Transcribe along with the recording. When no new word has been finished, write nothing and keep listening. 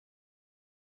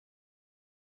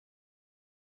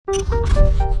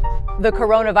The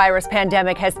coronavirus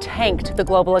pandemic has tanked the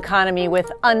global economy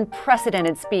with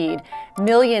unprecedented speed.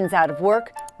 Millions out of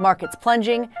work, markets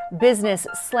plunging, business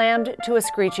slammed to a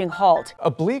screeching halt. A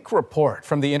bleak report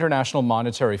from the International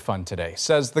Monetary Fund today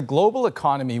says the global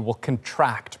economy will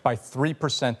contract by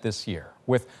 3% this year,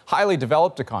 with highly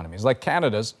developed economies like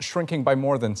Canada's shrinking by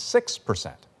more than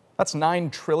 6%. That's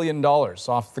 $9 trillion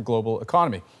off the global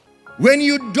economy. When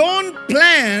you don't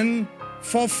plan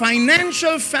for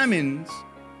financial famines,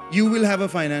 you will have a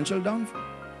financial downfall.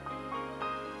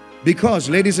 Because,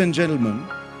 ladies and gentlemen,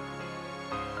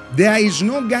 there is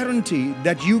no guarantee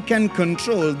that you can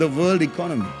control the world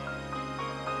economy.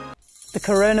 The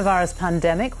coronavirus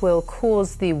pandemic will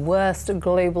cause the worst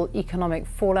global economic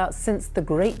fallout since the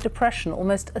Great Depression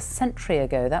almost a century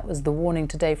ago. That was the warning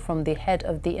today from the head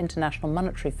of the International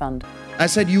Monetary Fund. I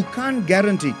said, you can't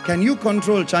guarantee. Can you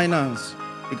control China's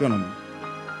economy?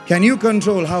 Can you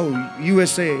control how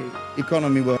USA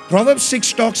economy works? Proverbs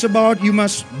 6 talks about you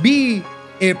must be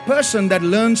a person that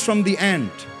learns from the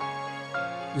ant.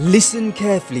 Listen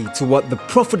carefully to what the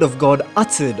prophet of God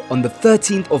uttered on the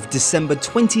 13th of December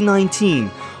 2019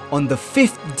 on the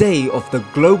 5th day of the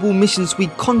Global Missions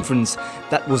Week conference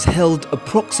that was held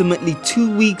approximately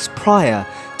 2 weeks prior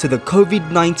to the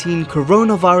COVID-19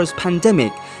 coronavirus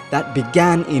pandemic that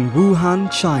began in Wuhan,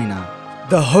 China.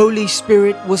 The Holy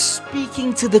Spirit was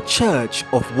speaking to the church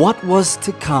of what was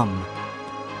to come.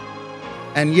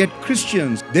 And yet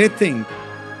Christians, they think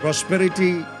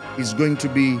prosperity is going to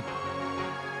be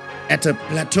at a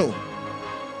plateau,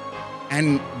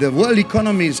 and the world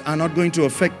economies are not going to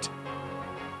affect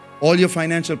all your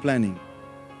financial planning.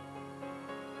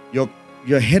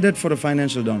 You're headed for a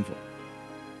financial downfall.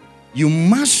 You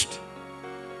must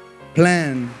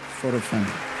plan for a famine.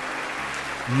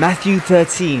 Matthew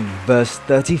 13 verse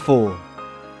 34.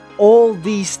 All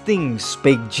these things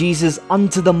spake Jesus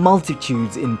unto the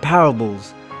multitudes in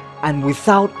parables, and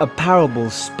without a parable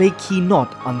spake he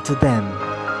not unto them.